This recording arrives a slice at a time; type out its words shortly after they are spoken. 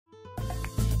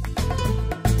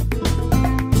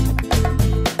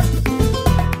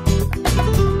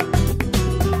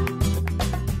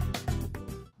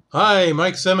Hi,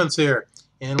 Mike Simmons here,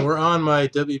 and we're on my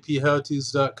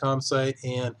wphowtos.com site,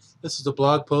 and this is a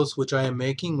blog post which I am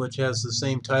making, which has the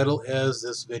same title as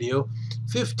this video,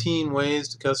 15 Ways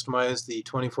to Customize the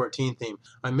 2014 Theme.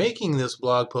 I'm making this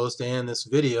blog post and this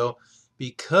video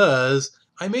because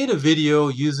I made a video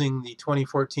using the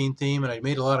 2014 theme, and I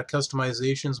made a lot of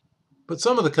customizations, but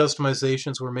some of the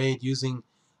customizations were made using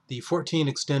the 14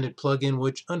 extended plugin,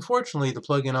 which unfortunately the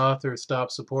plugin author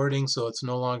stopped supporting, so it's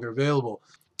no longer available.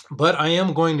 But I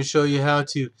am going to show you how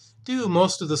to do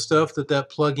most of the stuff that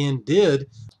plugin did.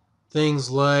 Things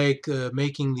like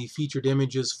making the featured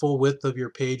images full width of your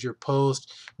page or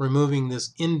post, removing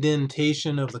this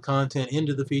indentation of the content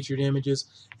into the featured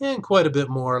images, and quite a bit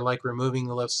more, like removing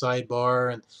the left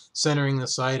sidebar and centering the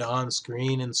site on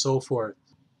screen and so forth.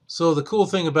 So the cool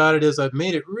thing about it is I've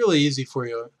made it really easy for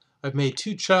you. I've made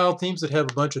two child themes that have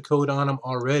a bunch of code on them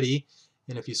already.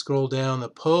 And if you scroll down the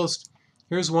post,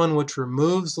 here's one which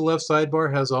removes the left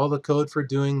sidebar, has all the code for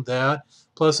doing that,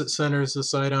 plus it centers the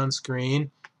site on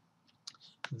screen.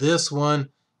 This one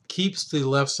keeps the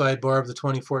left sidebar of the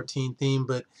 2014 theme,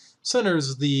 but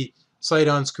centers the site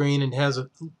on screen and has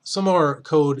some more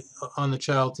code on the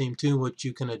child theme too, which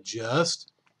you can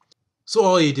adjust. So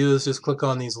all you do is just click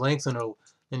on these links, and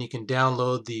then you can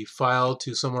download the file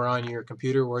to somewhere on your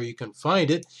computer where you can find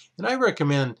it. And I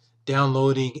recommend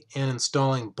downloading and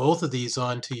installing both of these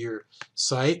onto your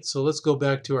site. So let's go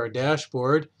back to our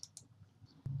dashboard.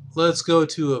 Let's go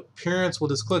to Appearance. We'll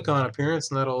just click on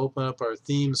Appearance, and that'll open up our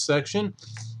Themes section.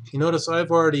 You notice I've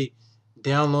already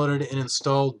downloaded and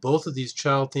installed both of these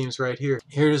child themes right here.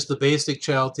 Here's the basic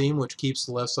child theme, which keeps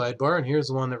the left sidebar, and here's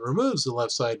the one that removes the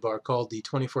left sidebar, called the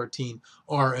 2014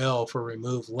 RL for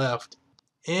Remove Left.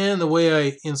 And the way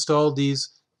I installed these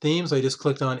themes, I just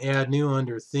clicked on Add New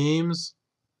under Themes.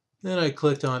 Then I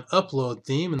clicked on Upload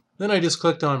Theme, and then I just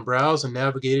clicked on Browse and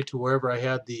navigated to wherever I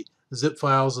had the zip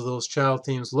files of those child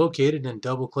themes located, and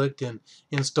double-clicked and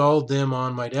installed them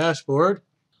on my dashboard.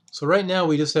 So right now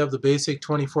we just have the basic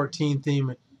 2014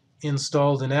 theme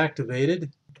installed and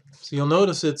activated. So you'll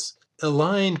notice it's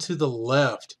aligned to the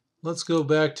left. Let's go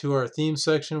back to our theme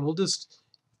section. We'll just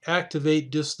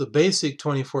activate just the basic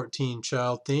 2014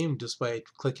 child theme just by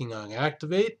clicking on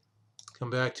Activate.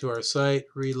 Come back to our site,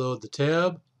 reload the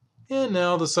tab, and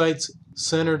now the site's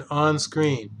centered on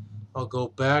screen. I'll go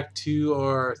back to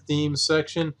our theme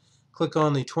section, click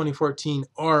on the 2014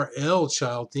 RL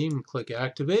child theme, and click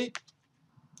Activate.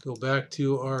 Go back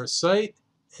to our site,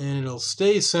 and it'll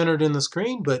stay centered in the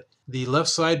screen, but the left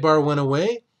sidebar went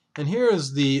away. And here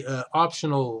is the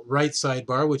optional right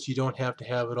sidebar, which you don't have to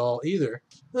have at all either.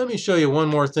 Let me show you one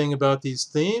more thing about these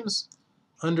themes.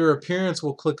 Under Appearance,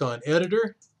 we'll click on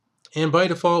Editor. And by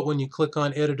default, when you click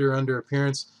on Editor under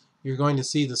Appearance, you're going to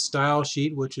see the style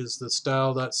sheet, which is the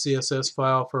style.css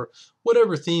file for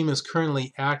whatever theme is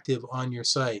currently active on your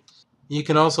site. You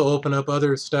can also open up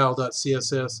other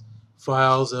style.css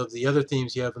files of the other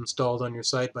themes you have installed on your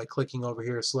site by clicking over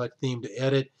here, Select Theme to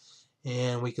Edit,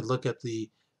 and we could look at the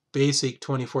basic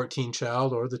 2014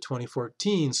 child or the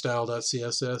 2014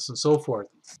 style.css and so forth.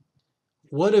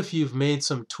 What if you've made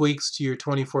some tweaks to your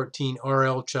 2014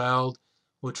 RL child,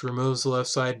 which removes the left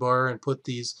sidebar, and put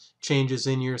these changes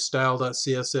in your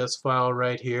style.css file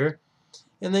right here,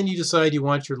 and then you decide you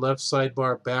want your left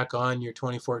sidebar back on your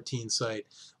 2014 site?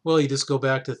 Well, you just go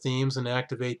back to Themes and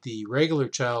activate the regular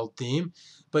child theme,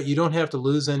 but you don't have to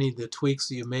lose any of the tweaks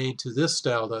that you made to this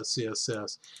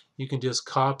style.css. You can just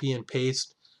copy and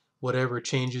paste whatever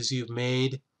changes you've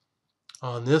made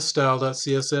on this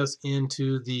style.css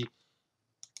into the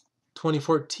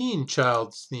 2014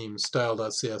 child theme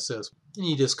style.css. And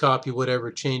you just copy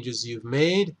whatever changes you've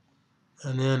made,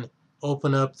 and then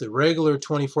open up the regular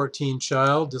 2014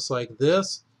 child just like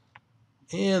this,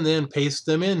 and then paste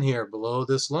them in here below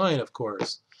this line, of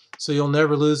course. So you'll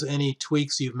never lose any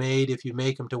tweaks you've made. If you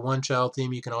make them to one child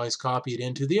theme, you can always copy it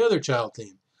into the other child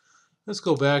theme. Let's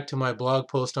go back to my blog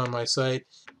post on my site,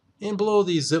 and below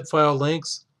these zip file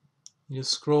links, you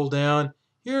just scroll down.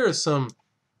 Here are some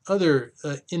other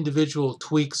individual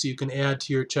tweaks you can add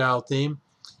to your child theme.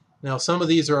 Now, some of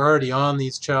these are already on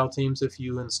these child themes if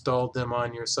you installed them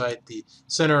on your site. The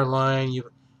center line,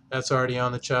 that's already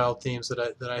on the child themes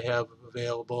that I have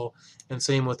available. And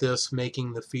same with this,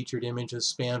 making the featured images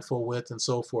span full width and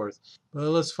so forth. But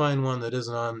let's find one that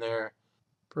isn't on there.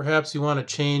 Perhaps you want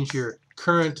to change your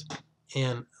current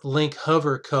and link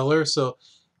hover color. So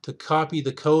to copy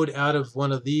the code out of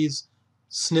one of these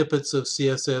snippets of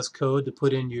CSS code to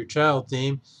put into your child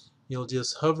theme, you'll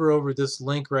just hover over this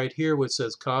link right here which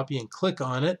says copy and click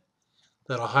on it.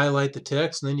 That'll highlight the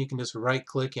text, and then you can just right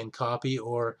click and copy,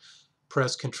 or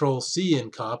press Control C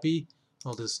and copy.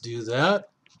 I'll just do that.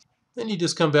 Then you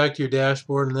just come back to your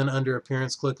dashboard and then under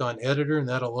Appearance click on Editor, and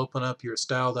that'll open up your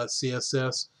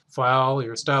style.css file,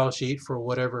 your style sheet for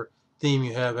whatever theme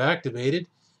you have activated.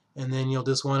 And then you'll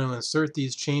just want to insert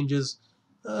these changes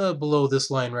below this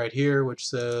line right here,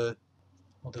 which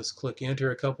I'll just click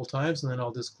Enter a couple times, and then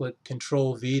I'll just click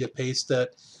Control V to paste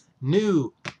that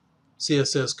new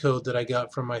CSS code that I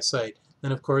got from my site.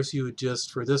 Then of course you would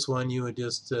just, for this one, you would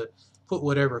just put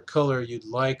whatever color you'd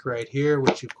like right here,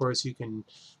 which of course you can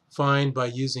find by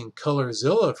using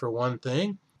ColorZilla for one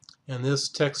thing. And this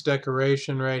text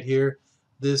decoration right here,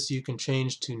 this you can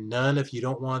change to none if you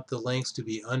don't want the links to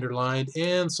be underlined,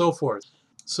 and so forth.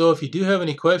 So if you do have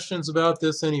any questions about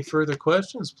this, any further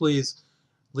questions, please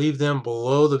leave them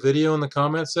below the video in the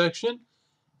comment section.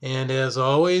 And as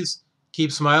always,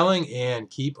 keep smiling and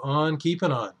keep on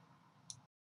keeping on.